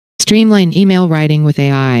Streamline email writing with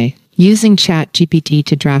AI. Using Chat GPT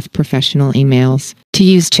to draft professional emails. To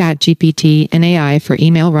use Chat GPT and AI for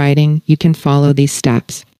email writing, you can follow these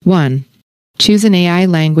steps. 1. Choose an AI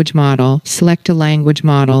language model. Select a language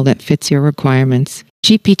model that fits your requirements.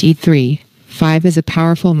 GPT-3.5 is a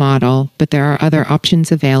powerful model, but there are other options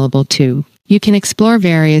available too. You can explore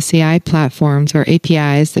various AI platforms or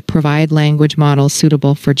APIs that provide language models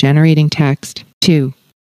suitable for generating text. 2.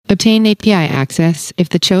 Obtain API access. If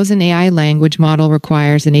the chosen AI language model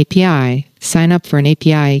requires an API, sign up for an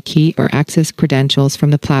API key or access credentials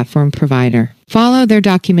from the platform provider. Follow their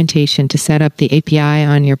documentation to set up the API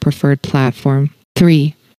on your preferred platform.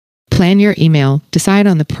 3. Plan your email. Decide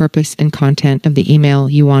on the purpose and content of the email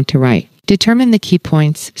you want to write. Determine the key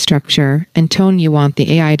points, structure, and tone you want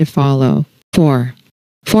the AI to follow. 4.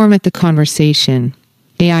 Format the conversation.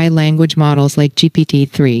 AI language models like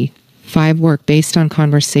GPT-3.5 work based on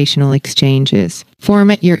conversational exchanges.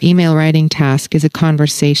 Format your email writing task as a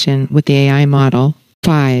conversation with the AI model.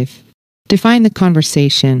 5. Define the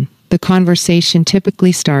conversation. The conversation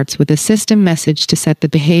typically starts with a system message to set the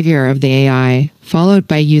behavior of the AI, followed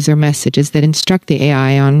by user messages that instruct the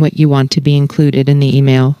AI on what you want to be included in the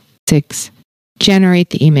email. 6. Generate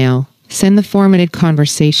the email. Send the formatted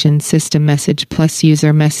conversation system message plus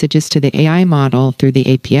user messages to the AI model through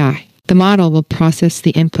the API. The model will process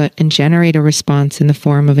the input and generate a response in the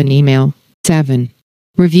form of an email. 7.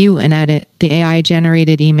 Review and edit. The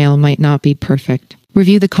AI-generated email might not be perfect.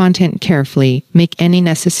 Review the content carefully, make any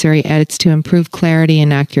necessary edits to improve clarity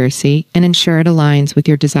and accuracy, and ensure it aligns with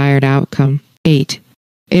your desired outcome. 8.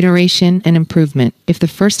 Iteration and improvement. If the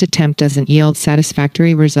first attempt doesn't yield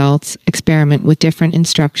satisfactory results, experiment with different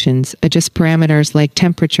instructions, adjust parameters like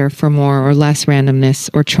temperature for more or less randomness,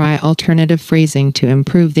 or try alternative phrasing to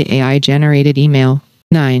improve the AI-generated email.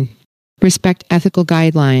 9. Respect ethical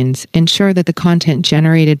guidelines. Ensure that the content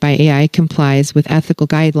generated by AI complies with ethical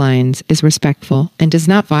guidelines, is respectful, and does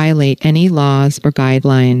not violate any laws or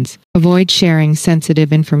guidelines. Avoid sharing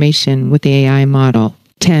sensitive information with the AI model.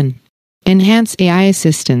 10. Enhance AI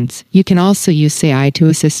assistance. You can also use AI to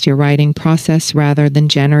assist your writing process rather than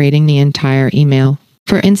generating the entire email.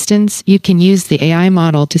 For instance, you can use the AI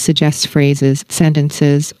model to suggest phrases,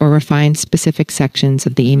 sentences, or refine specific sections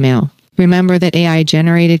of the email. Remember that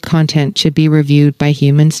AI-generated content should be reviewed by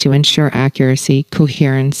humans to ensure accuracy,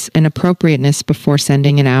 coherence, and appropriateness before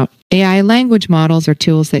sending it out. AI language models are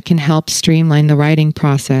tools that can help streamline the writing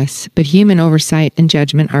process, but human oversight and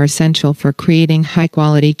judgment are essential for creating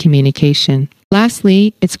high-quality communication.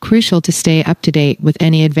 Lastly, it's crucial to stay up to date with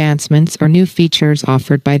any advancements or new features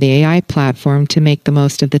offered by the AI platform to make the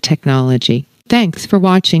most of the technology. Thanks for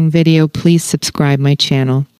watching video. Please subscribe my channel.